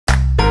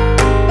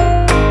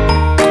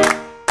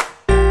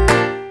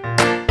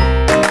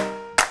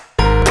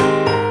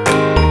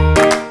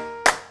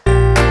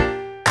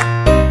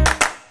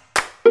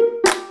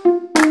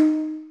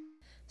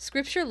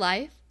Scripture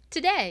Life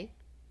Today.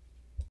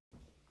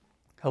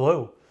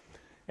 Hello,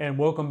 and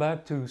welcome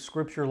back to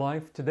Scripture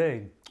Life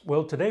Today.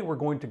 Well, today we're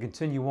going to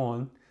continue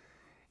on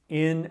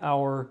in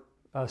our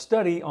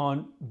study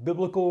on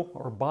biblical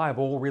or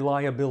Bible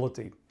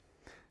reliability.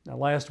 Now,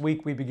 last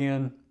week we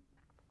began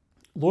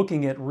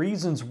looking at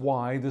reasons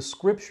why the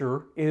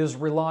Scripture is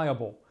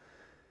reliable.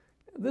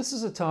 This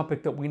is a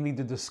topic that we need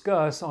to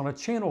discuss on a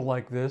channel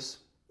like this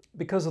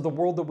because of the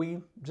world that we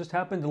just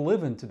happen to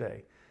live in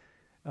today.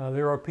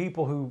 There are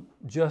people who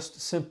just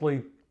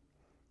simply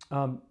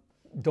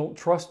don't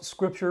trust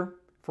Scripture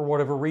for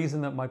whatever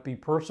reason that might be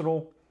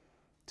personal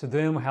to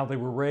them, how they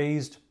were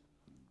raised.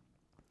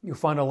 You'll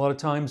find a lot of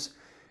times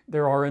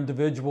there are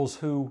individuals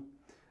who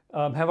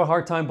have a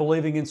hard time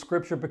believing in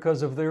Scripture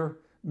because of their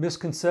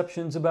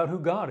misconceptions about who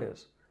God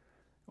is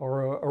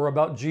or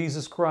about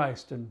Jesus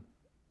Christ, and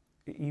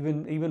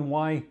even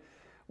why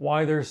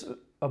there's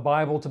a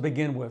Bible to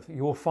begin with.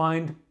 You will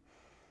find,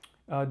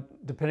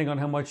 depending on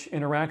how much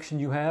interaction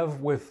you have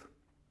with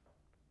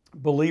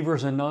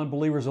believers and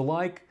non-believers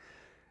alike,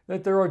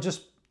 that there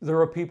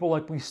are people,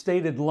 like we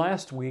stated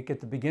last week at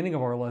the beginning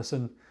of our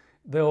lesson,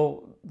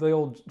 they'll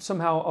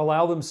somehow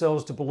allow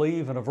themselves to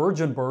believe in a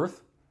virgin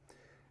birth.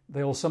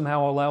 They'll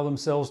somehow allow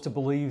themselves to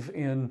believe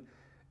in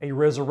a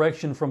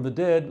resurrection from the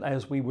dead,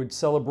 as we would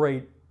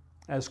celebrate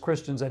as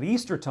Christians at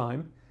Easter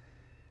time,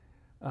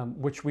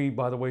 which we,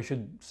 by the way,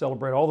 should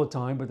celebrate all the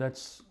time, but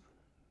that's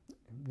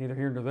neither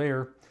here nor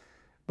there.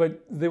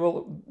 But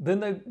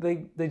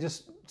they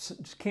just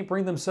can't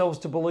bring themselves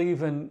to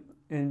believe in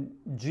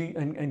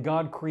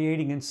God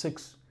creating in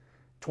 6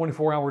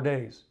 24-hour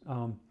days.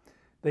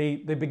 They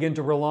begin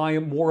to rely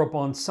more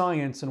upon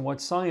science and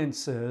what science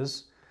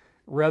says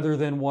rather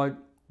than what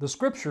the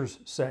Scriptures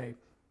say.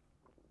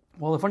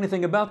 Well, the funny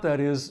thing about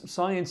that is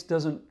science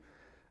doesn't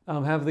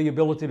have the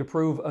ability to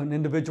prove an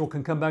individual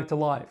can come back to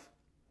life.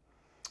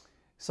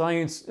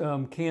 Science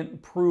can't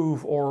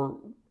prove or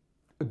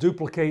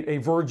duplicate a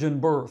virgin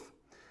birth.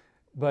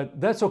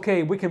 But that's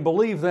okay. We can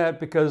believe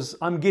that because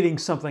I'm getting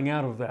something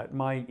out of that,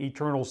 my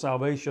eternal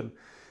salvation.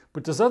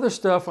 But this other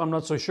stuff I'm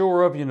not so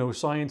sure of.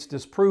 Science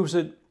disproves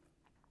it,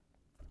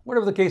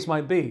 whatever the case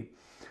might be.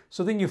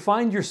 So then you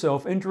find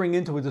yourself entering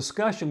into a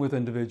discussion with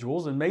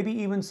individuals, and maybe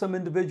even some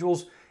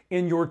individuals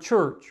in your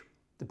church,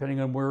 depending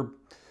on where,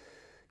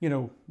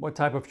 what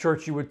type of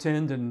church you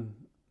attend and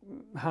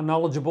how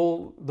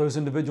knowledgeable those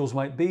individuals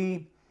might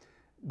be.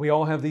 We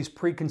all have these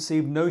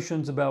preconceived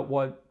notions about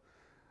what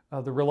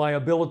the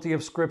reliability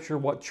of Scripture,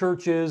 what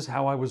church is,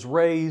 how I was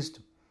raised.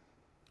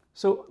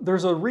 So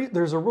there's a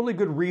really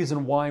good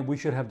reason why we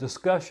should have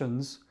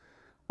discussions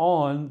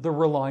on the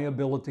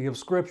reliability of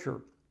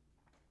Scripture.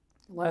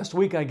 Last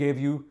week I gave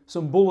you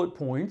some bullet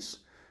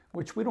points,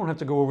 which we don't have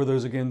to go over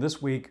those again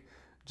this week.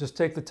 Just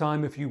take the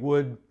time, if you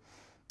would,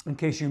 in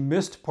case you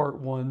missed part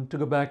 1, to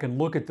go back and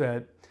look at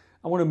that.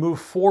 I want to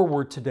move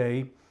forward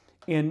today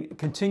and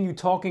continue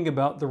talking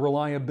about the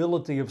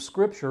reliability of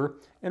Scripture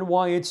and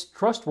why it's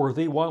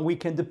trustworthy, why we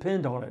can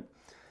depend on it.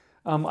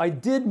 I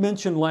did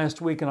mention last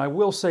week, and I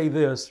will say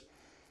this,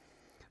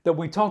 that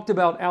we talked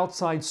about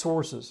outside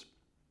sources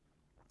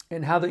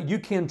and how that you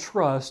can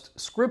trust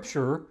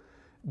Scripture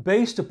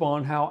based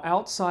upon how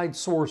outside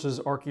sources,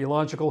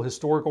 archaeological,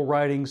 historical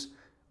writings,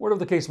 whatever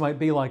the case might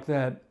be like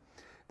that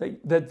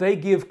they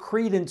give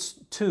credence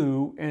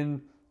to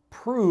and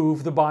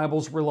prove the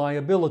Bible's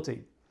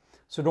reliability.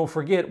 So don't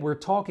forget, we're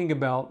talking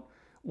about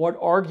what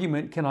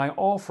argument can I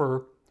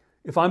offer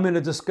if I'm in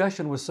a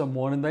discussion with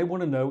someone and they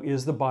want to know,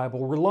 is the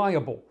Bible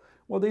reliable?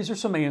 Well, these are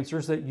some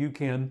answers that you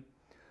can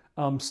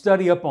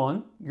study up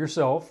on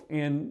yourself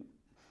and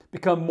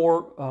become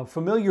more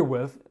familiar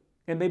with,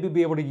 and maybe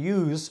be able to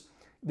use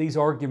these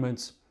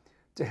arguments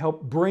to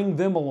help bring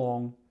them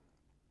along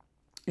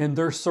in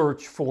their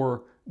search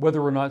for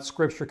whether or not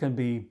Scripture can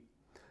be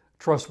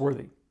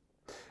trustworthy.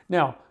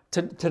 Now,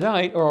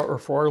 tonight, or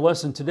for our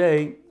lesson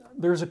today,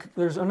 there's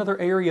another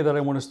area that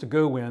I want us to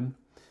go in,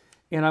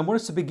 and I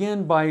want us to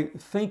begin by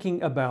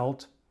thinking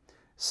about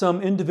some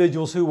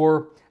individuals who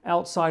were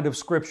outside of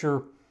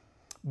Scripture,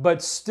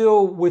 but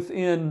still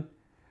within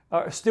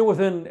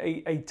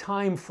a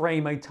time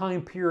frame, a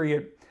time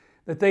period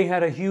that they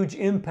had a huge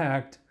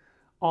impact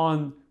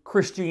on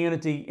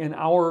Christianity in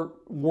our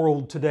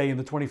world today in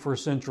the 21st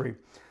century.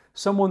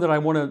 Someone that I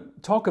want to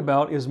talk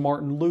about is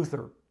Martin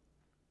Luther.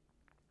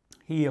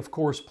 He, of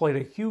course, played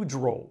a huge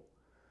role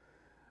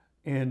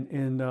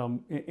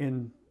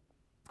in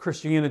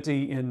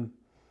Christianity, in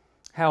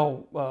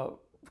how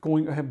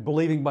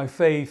believing by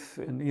faith,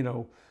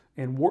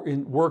 and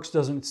works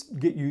doesn't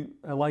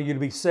allow you to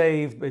be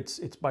saved.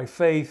 It's by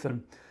faith.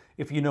 And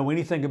if you know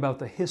anything about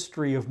the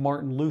history of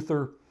Martin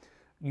Luther,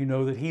 you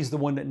know that he's the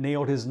one that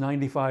nailed his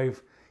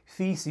 95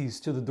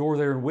 Theses to the door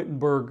there in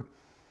Wittenberg.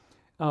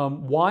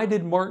 Why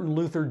did Martin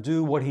Luther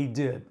do what he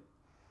did?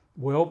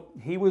 Well,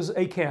 he was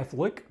a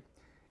Catholic,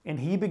 and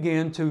he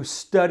began to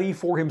study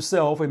for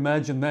himself.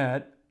 Imagine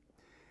that.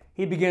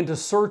 He began to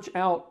search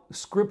out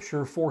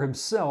Scripture for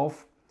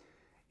himself,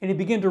 and he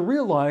began to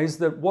realize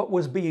that what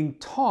was being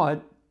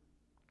taught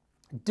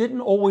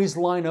didn't always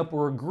line up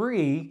or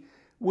agree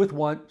with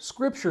what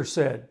Scripture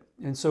said.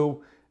 And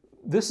so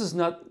this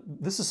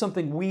is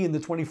something we in the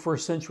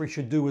 21st century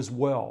should do as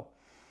well.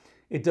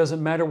 It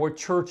doesn't matter what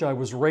church I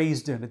was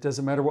raised in. It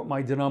doesn't matter what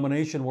my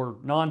denomination or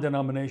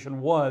non-denomination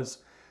was.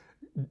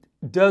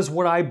 Does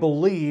what I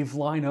believe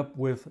line up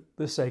with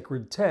the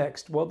sacred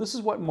text? Well, this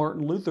is what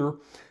Martin Luther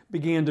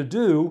began to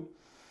do.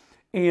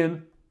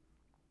 And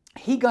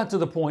he got to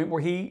the point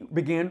where he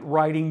began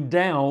writing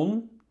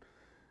down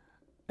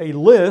a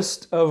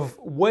list of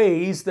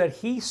ways that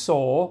he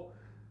saw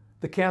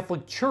the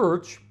Catholic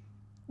Church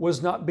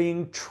was not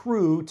being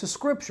true to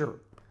Scripture.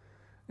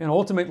 And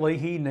ultimately,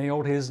 he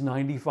nailed his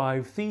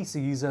 95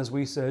 Theses, as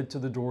we said, to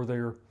the door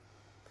there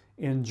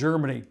in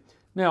Germany.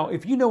 Now,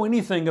 if you know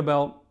anything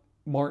about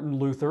Martin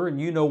Luther and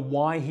you know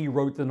why he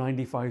wrote the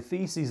 95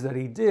 Theses that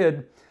he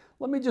did,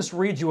 let me just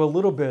read you a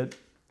little bit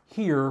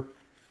here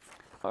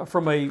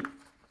from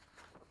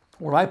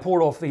what I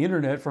pulled off the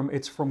internet.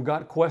 It's from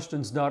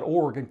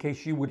gotquestions.org. In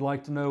case you would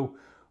like to know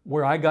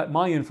where I got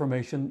my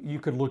information, you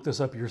could look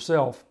this up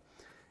yourself.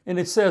 And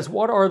it says,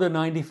 what are the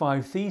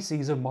 95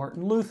 Theses of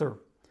Martin Luther?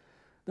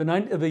 The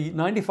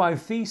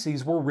 95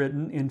 Theses were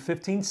written in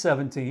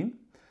 1517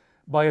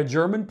 by a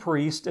German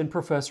priest and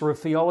professor of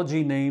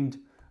theology named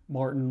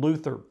Martin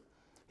Luther.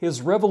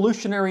 His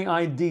revolutionary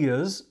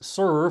ideas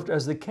served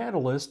as the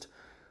catalyst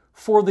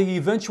for the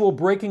eventual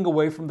breaking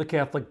away from the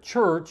Catholic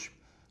Church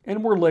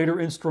and were later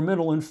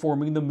instrumental in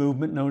forming the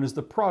movement known as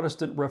the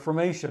Protestant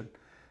Reformation.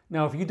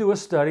 Now, if you do a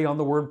study on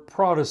the word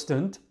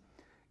Protestant,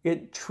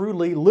 it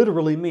truly,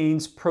 literally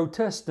means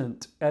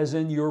Protestant, as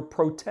in you're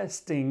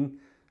protesting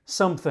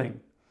something.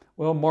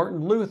 Well,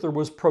 Martin Luther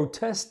was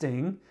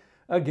protesting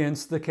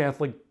against the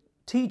Catholic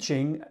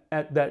teaching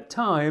at that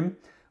time,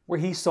 where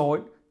he saw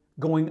it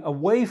going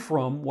away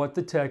from what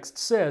the text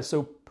says.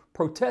 So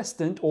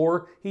Protestant,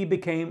 or he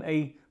became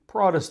a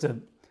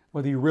Protestant.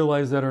 Whether you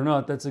realize that or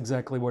not, that's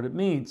exactly what it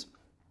means.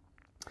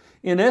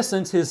 In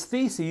essence, his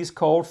theses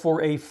called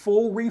for a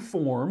full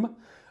reform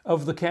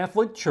of the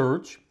Catholic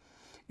Church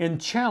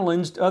and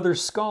challenged other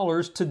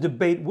scholars to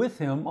debate with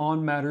him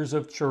on matters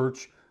of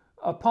church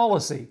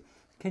policy.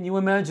 Can you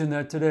imagine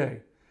that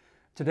today?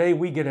 Today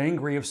we get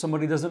angry if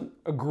somebody doesn't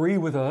agree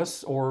with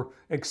us or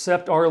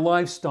accept our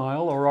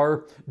lifestyle or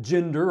our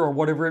gender or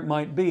whatever it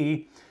might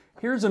be.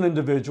 Here's an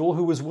individual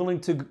who was willing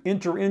to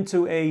enter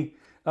into a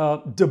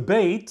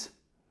debate,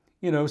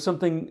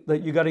 something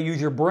that you got to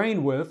use your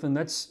brain with, and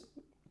that's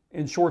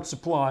in short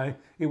supply,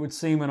 it would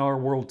seem, in our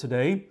world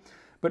today.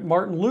 But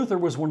Martin Luther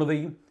was one of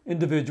the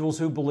individuals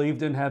who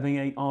believed in having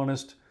an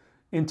honest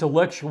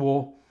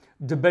intellectual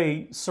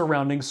debate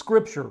surrounding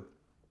Scripture.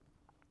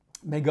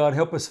 May God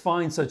help us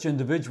find such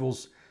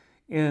individuals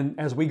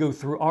as we go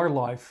through our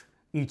life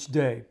each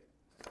day.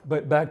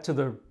 But back to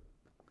the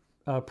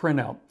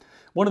printout.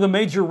 One of the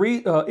major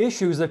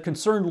issues that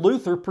concerned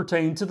Luther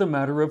pertained to the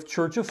matter of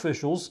church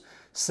officials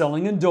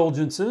selling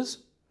indulgences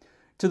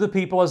to the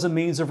people as a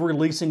means of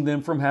releasing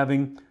them from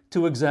having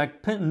to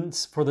exact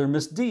penance for their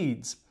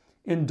misdeeds.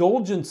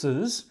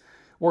 Indulgences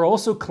were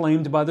also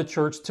claimed by the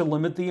church to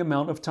limit the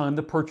amount of time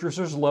the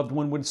purchaser's loved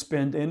one would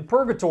spend in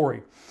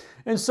purgatory.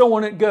 And so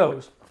on it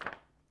goes.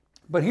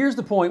 But here's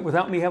the point,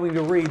 without me having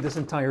to read this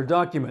entire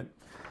document.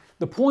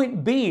 The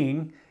point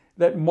being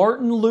that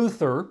Martin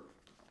Luther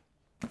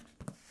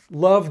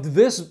loved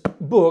this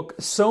book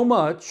so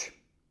much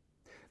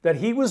that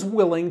he was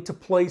willing to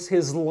place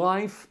his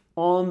life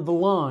on the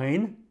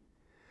line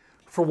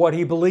for what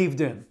he believed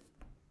in.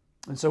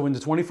 And so in the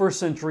 21st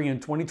century, in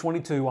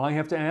 2022, I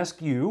have to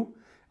ask you,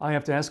 I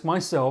have to ask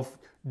myself,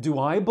 do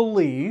I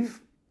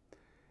believe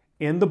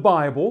in the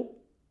Bible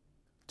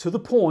to the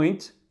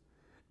point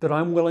that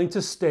I'm willing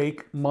to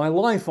stake my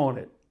life on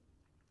it?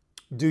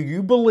 Do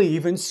you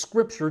believe in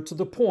Scripture to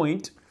the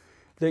point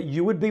that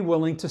you would be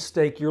willing to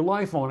stake your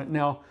life on it?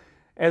 Now,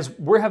 as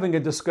we're having a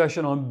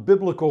discussion on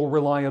biblical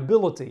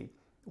reliability,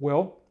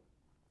 well,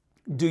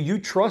 do you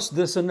trust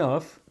this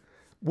enough?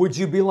 Would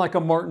you be like a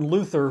Martin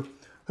Luther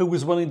who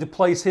was willing to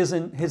place his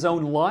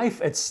own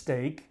life at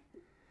stake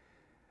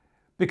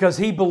because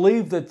he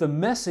believed that the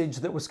message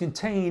that was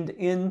contained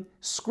in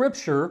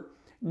Scripture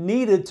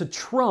needed to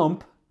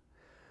trump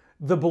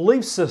the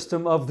belief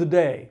system of the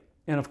day?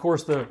 And of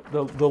course, the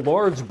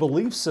large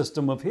belief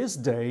system of his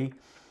day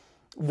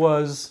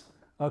was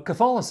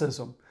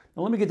Catholicism.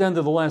 Now let me get down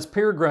to the last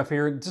paragraph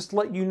here and just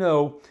let you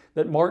know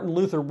that Martin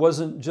Luther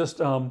wasn't just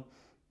out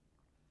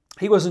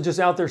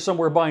there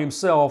somewhere by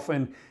himself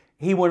and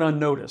he went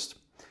unnoticed.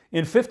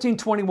 In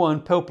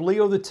 1521, Pope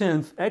Leo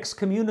X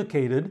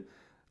excommunicated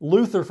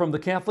Luther from the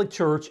Catholic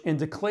Church and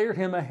declared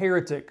him a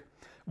heretic.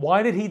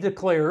 Why did he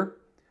declare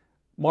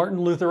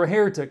Martin Luther a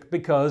heretic?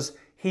 Because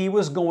he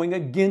was going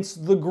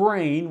against the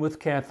grain with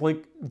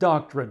Catholic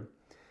doctrine.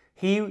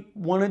 He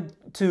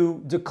wanted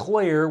to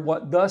declare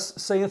what thus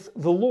saith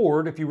the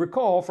Lord. If you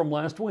recall from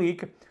last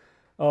week,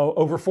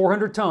 over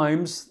 400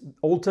 times,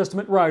 Old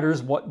Testament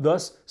writers, what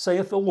thus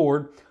saith the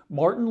Lord.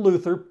 Martin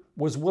Luther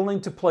was willing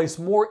to place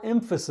more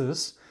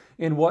emphasis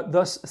in what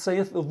thus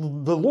saith the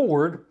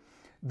Lord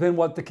than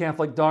what the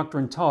Catholic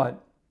doctrine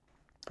taught.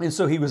 And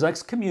so he was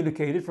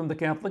excommunicated from the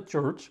Catholic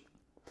Church.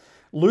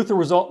 Luther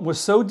was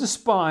so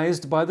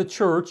despised by the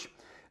church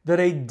that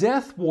a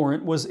death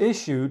warrant was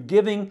issued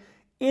giving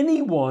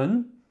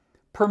anyone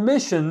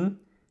permission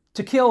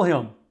to kill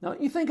him. Now,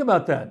 you think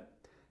about that.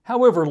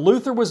 However,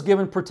 Luther was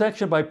given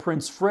protection by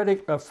Prince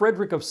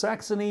Frederick of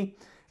Saxony,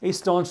 a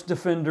staunch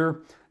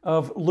defender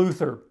of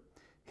Luther.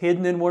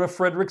 Hidden in one of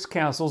Frederick's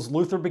castles,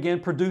 Luther began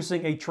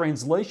producing a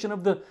translation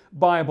of the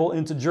Bible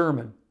into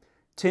German.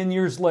 10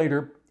 years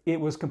later, it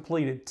was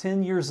completed.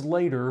 10 years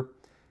later,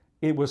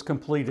 it was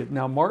completed.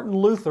 Now, Martin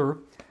Luther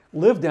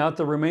lived out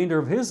the remainder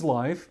of his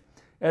life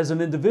as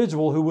an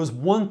individual who was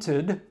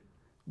wanted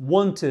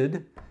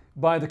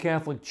by the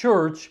Catholic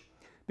Church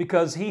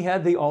because he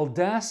had the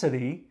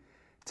audacity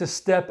to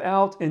step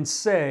out and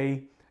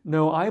say,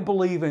 no, I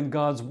believe in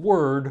God's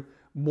Word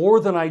more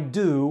than I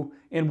do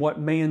in what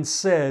man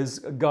says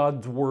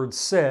God's Word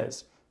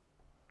says.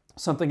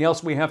 Something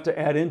else we have to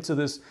add into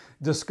this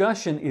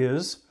discussion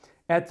is,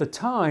 at the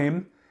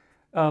time,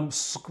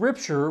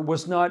 Scripture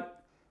was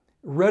not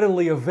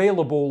readily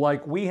available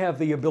like we have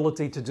the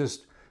ability to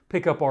just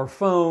pick up our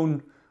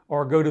phone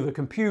or go to the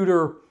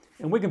computer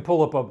and we can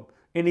pull up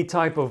any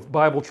type of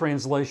Bible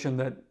translation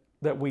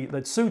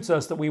that suits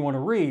us that we want to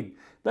read.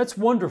 That's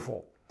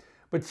wonderful.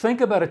 But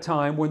think about a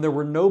time when there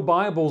were no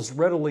Bibles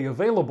readily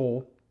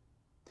available,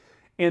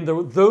 and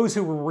those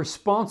who were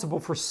responsible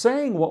for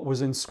saying what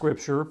was in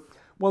Scripture,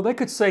 well, they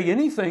could say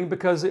anything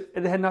because it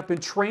had not been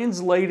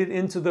translated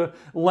into the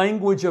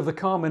language of the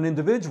common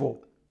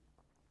individual.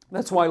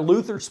 That's why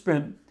Luther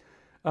spent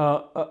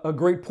a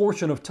great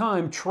portion of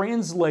time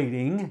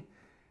translating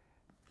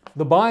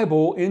the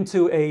Bible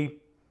into a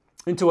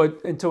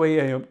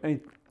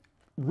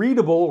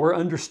readable or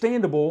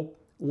understandable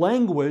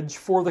language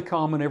for the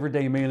common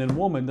everyday man and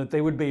woman, that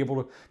they would be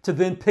able to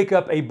then pick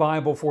up a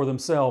Bible for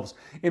themselves.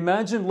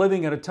 Imagine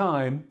living at a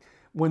time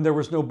when there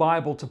was no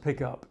Bible to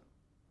pick up,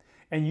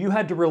 and you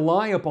had to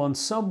rely upon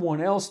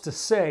someone else to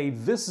say,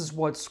 this is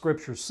what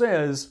Scripture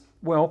says.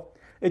 Well,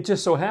 it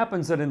just so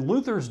happens that in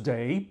Luther's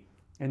day,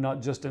 and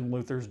not just in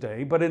Luther's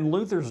day, but in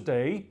Luther's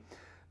day,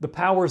 the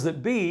powers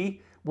that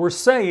be were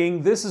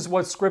saying this is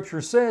what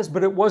Scripture says,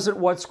 but it wasn't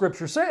what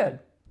Scripture said.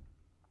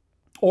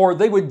 Or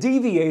they would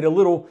deviate a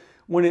little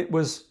when it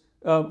was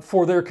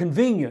for their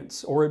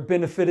convenience, or it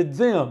benefited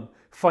them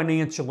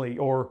financially,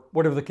 or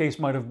whatever the case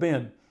might have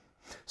been.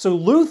 So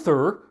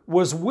Luther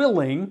was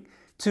willing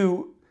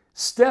to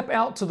step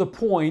out to the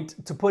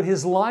point to put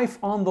his life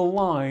on the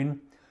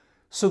line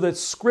so that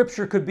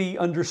Scripture could be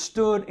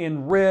understood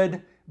and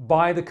read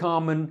by the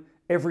common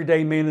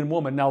everyday man and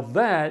woman. Now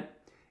that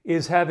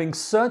is having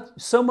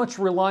so much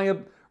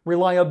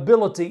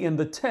reliability in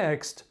the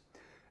text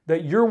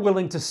that you're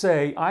willing to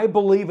say, I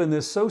believe in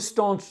this so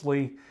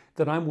staunchly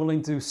that I'm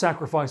willing to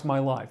sacrifice my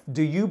life.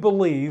 Do you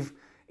believe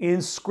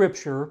in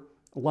Scripture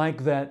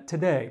like that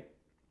today?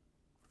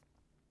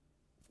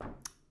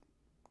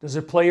 Does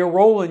it play a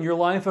role in your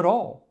life at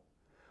all?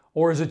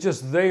 Or is it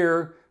just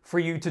there for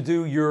you to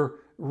do your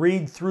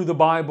read through the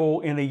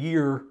Bible in a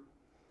year,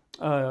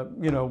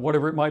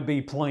 whatever it might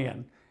be,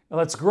 plan? Well,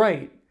 that's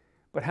great.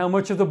 But how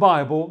much of the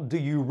Bible do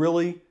you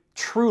really,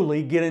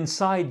 truly get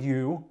inside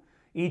you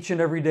each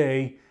and every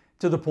day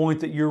to the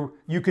point that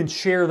you can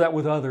share that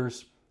with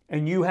others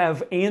and you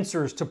have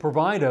answers to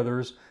provide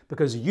others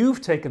because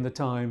you've taken the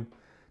time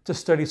to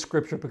study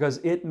Scripture because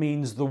it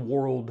means the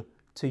world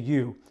to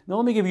you? Now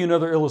let me give you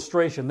another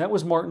illustration. That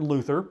was Martin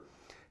Luther.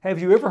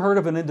 Have you ever heard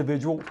of an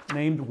individual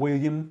named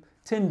William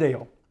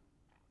Tyndale?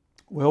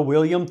 Well,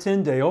 William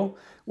Tyndale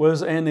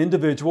was an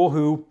individual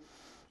who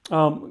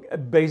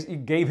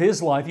gave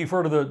his life. You've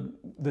heard of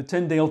the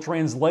Tyndale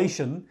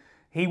translation.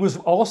 He was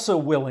also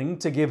willing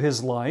to give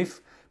his life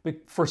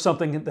for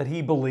something that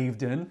he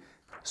believed in,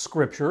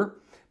 Scripture,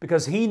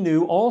 because he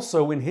knew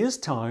also in his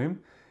time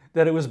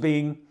that it was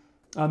being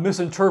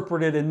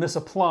misinterpreted and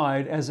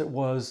misapplied as it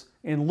was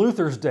in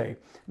Luther's day.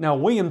 Now,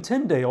 William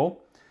Tyndale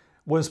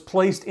was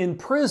placed in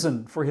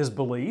prison for his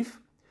belief,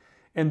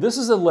 and this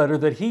is a letter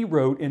that he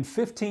wrote in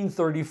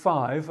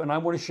 1535, and I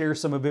want to share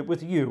some of it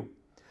with you.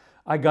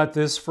 I got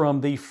this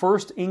from the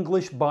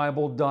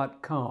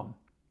firstenglishbible.com.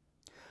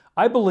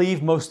 I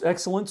believe, most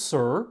excellent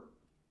sir,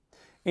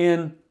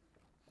 and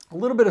a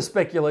little bit of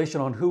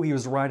speculation on who he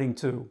was writing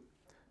to,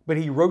 but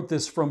he wrote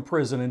this from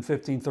prison in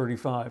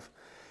 1535,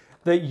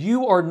 that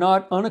you are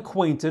not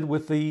unacquainted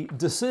with the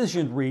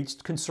decision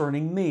reached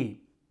concerning me.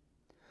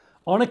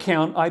 On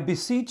account, I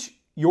beseech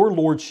your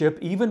lordship,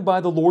 even by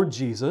the Lord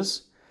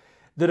Jesus,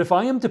 that if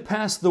I am to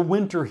pass the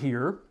winter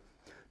here,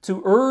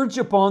 to urge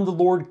upon the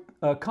Lord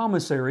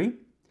commissary,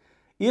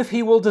 if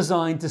he will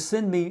design to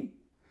send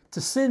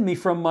me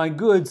from my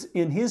goods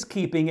in his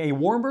keeping a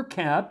warmer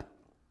cap,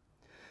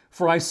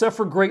 for I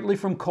suffer greatly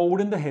from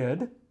cold in the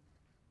head,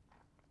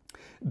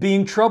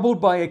 being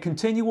troubled by a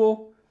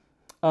continual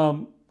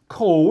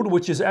cold,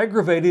 which is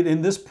aggravated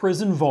in this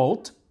prison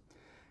vault,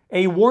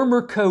 a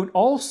warmer coat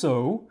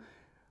also,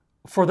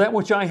 for that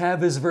which I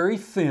have is very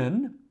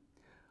thin,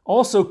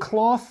 also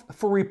cloth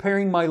for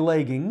repairing my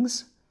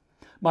leggings,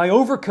 My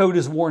overcoat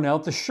is worn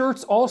out. The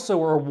shirts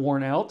also are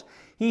worn out.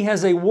 He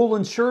has a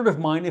woolen shirt of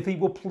mine. If he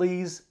will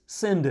please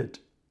send it.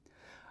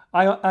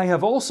 I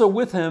have also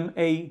with him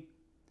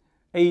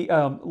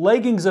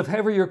leggings of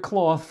heavier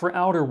cloth for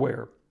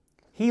outerwear.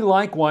 He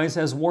likewise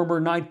has warmer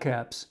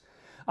nightcaps.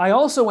 I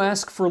also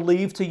ask for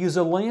leave to use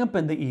a lamp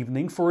in the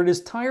evening, for it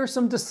is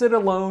tiresome to sit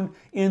alone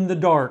in the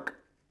dark.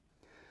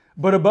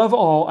 But above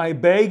all, I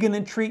beg and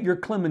entreat your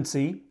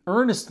clemency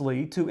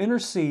earnestly to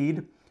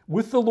intercede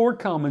with the Lord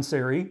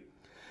Commissary,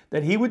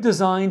 that he would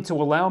design to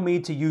allow me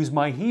to use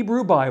my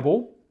Hebrew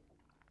Bible,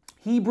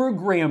 Hebrew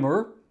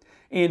grammar,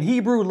 and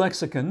Hebrew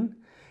lexicon,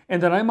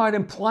 and that I might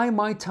employ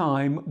my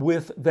time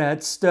with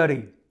that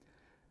study.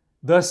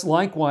 Thus,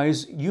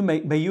 likewise,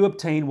 may you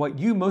obtain what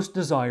you most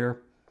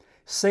desire,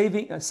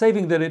 saving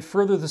that it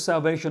further the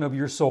salvation of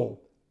your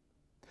soul.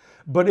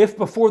 But if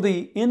before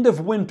the end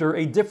of winter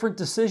a different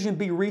decision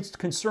be reached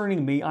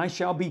concerning me, I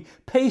shall be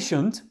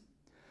patient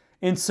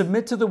and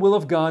submit to the will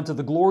of God, to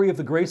the glory of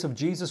the grace of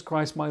Jesus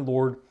Christ my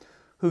Lord,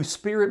 whose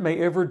Spirit may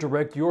ever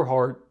direct your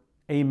heart.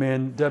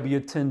 Amen. W.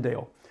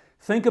 Tyndale.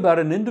 Think about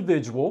an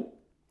individual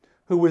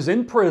who was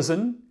in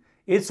prison.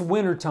 It's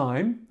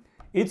wintertime.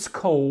 It's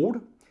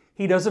cold.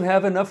 He doesn't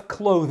have enough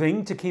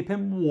clothing to keep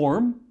him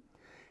warm.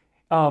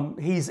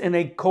 He's in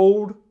a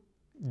cold,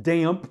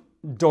 damp,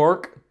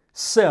 dark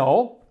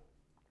cell.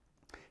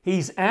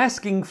 He's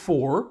asking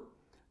for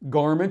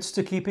garments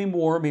to keep him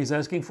warm. He's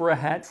asking for a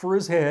hat for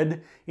his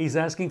head. He's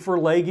asking for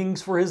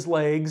leggings for his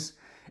legs.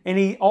 And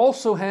he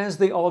also has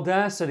the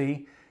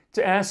audacity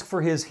to ask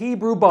for his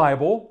Hebrew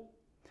Bible,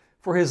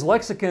 for his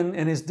lexicon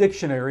and his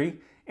dictionary,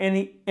 and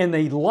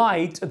the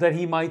light that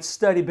he might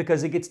study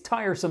because it gets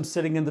tiresome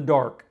sitting in the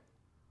dark.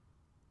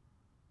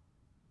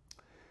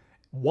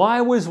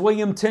 Why was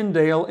William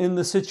Tyndale in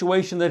the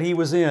situation that he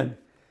was in?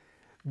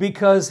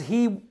 Because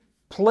he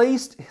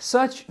placed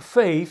such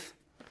faith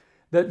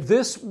that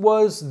this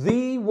was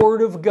the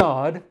Word of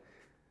God,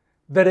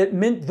 that it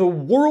meant the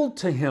world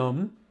to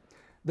him,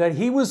 that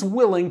he was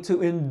willing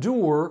to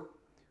endure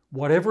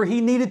whatever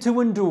he needed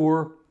to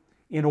endure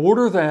in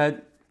order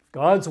that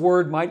God's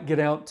Word might get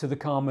out to the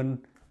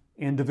common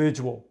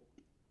individual.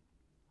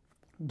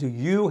 Do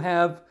you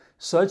have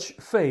such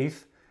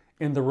faith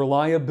in the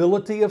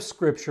reliability of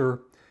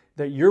Scripture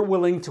that you're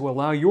willing to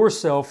allow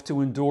yourself to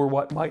endure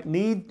what might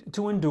need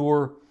to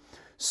endure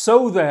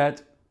so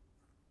that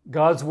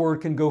God's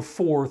Word can go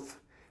forth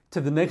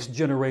to the next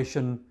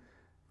generation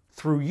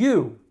through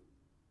you,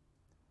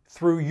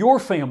 through your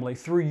family,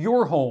 through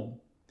your home,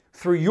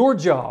 through your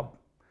job,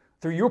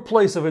 through your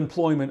place of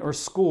employment or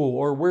school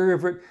or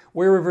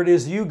wherever it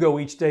is you go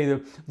each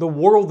day, the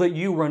world that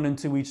you run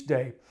into each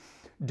day?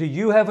 Do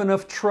you have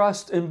enough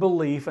trust and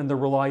belief in the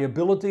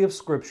reliability of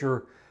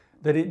Scripture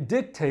that it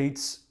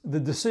dictates the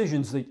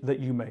decisions that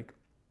you make,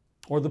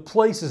 or the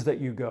places that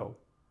you go,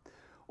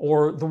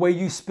 or the way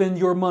you spend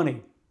your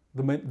money,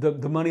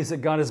 the monies that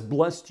God has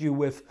blessed you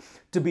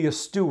with to be a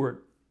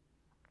steward?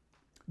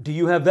 Do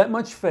you have that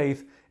much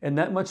faith and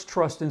that much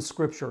trust in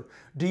Scripture?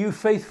 Do you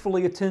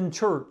faithfully attend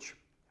church?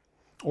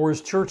 Or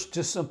is church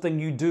just something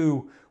you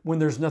do when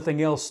there's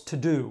nothing else to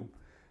do?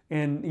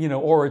 And,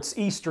 or it's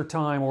Easter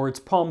time, or it's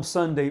Palm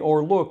Sunday,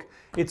 or look,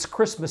 it's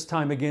Christmas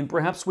time again.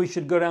 Perhaps we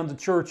should go down to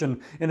church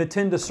and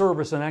attend a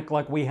service and act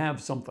like we have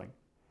something.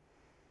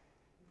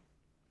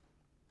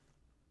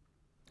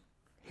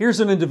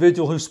 Here's an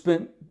individual who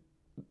spent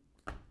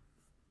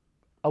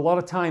a lot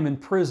of time in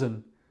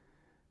prison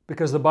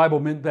because the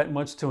Bible meant that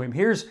much to him.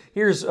 Here's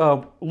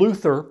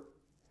Luther,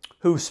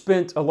 who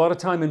spent a lot of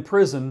time in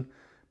prison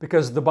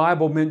because the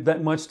Bible meant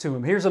that much to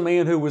him. Here's a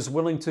man who was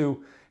willing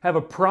to have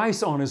a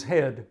price on his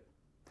head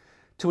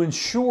to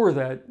ensure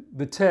that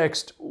the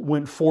text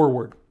went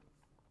forward.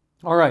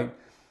 All right,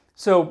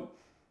 so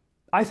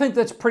I think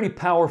that's pretty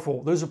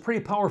powerful. Those are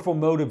pretty powerful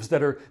motives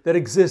that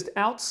exist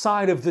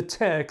outside of the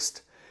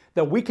text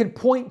that we can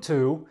point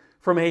to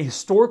from a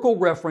historical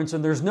reference,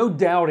 and there's no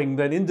doubting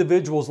that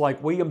individuals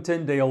like William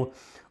Tyndale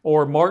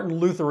or Martin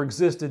Luther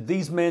existed.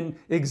 These men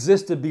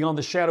existed beyond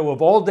the shadow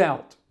of all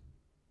doubt.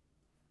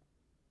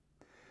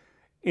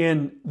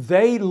 And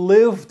they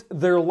lived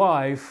their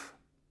life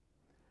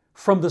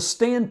from the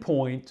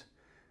standpoint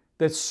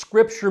that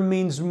Scripture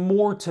means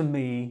more to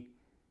me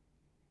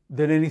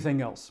than anything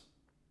else.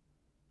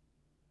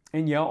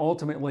 And yeah,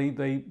 ultimately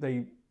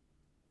they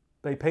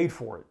paid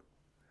for it.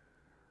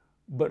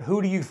 But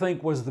who do you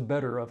think was the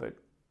better of it?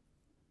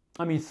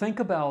 I mean, think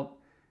about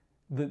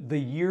the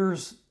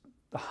years,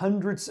 the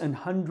hundreds and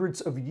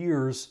hundreds of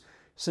years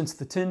since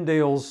the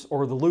Tyndales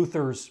or the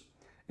Luthers,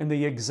 and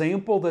the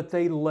example that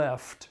they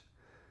left.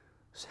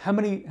 How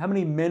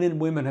many men and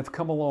women have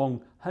come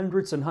along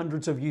hundreds and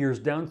hundreds of years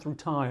down through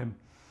time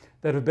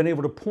that have been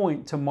able to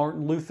point to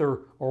Martin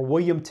Luther or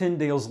William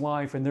Tyndale's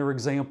life and their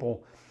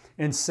example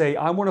and say,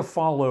 I want to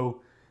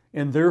follow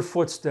in their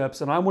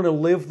footsteps, and I want to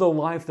live the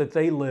life that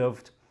they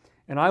lived,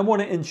 and I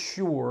want to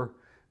ensure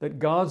that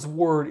God's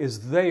Word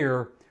is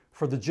there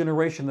for the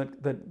generation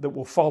that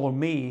will follow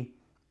me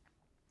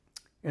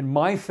and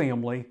my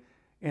family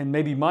and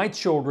maybe my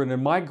children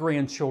and my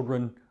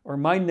grandchildren or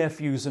my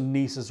nephews and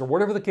nieces or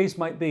whatever the case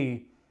might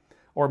be,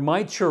 or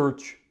my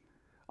church,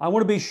 I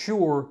want to be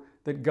sure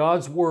that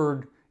God's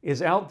Word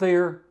is out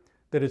there,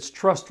 that it's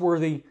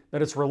trustworthy,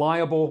 that it's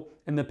reliable,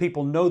 and that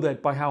people know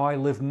that by how I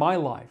live my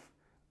life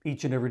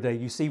each and every day.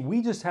 You see,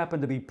 we just happen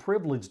to be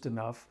privileged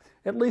enough,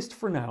 at least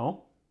for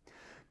now,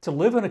 to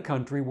live in a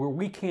country where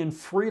we can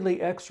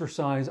freely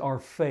exercise our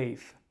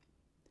faith.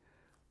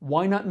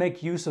 Why not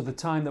make use of the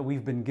time that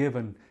we've been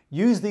given,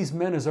 use these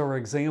men as our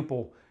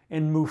example,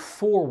 and move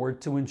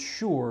forward to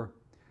ensure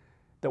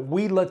that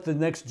we let the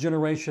next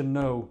generation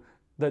know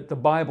that the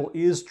Bible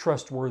is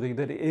trustworthy,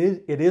 that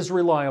it is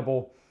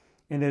reliable,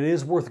 and it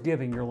is worth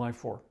giving your life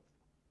for.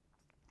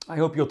 I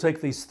hope you'll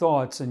take these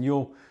thoughts and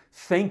you'll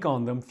think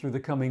on them through the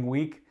coming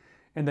week,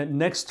 and that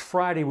next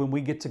Friday when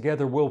we get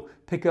together, we'll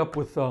pick up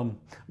with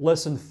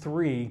Lesson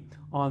 3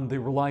 on the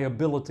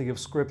reliability of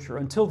Scripture.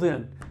 Until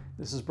then,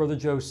 this is Brother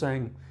Joe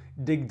saying,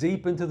 dig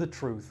deep into the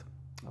truth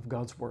of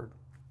God's Word.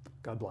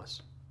 God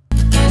bless.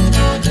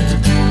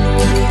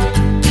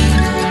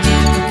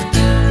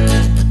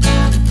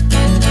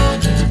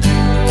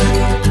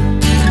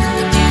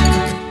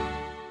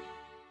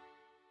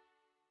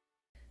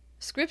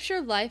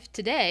 Scripture Life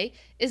Today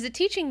is a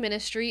teaching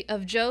ministry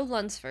of Joe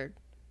Lunsford.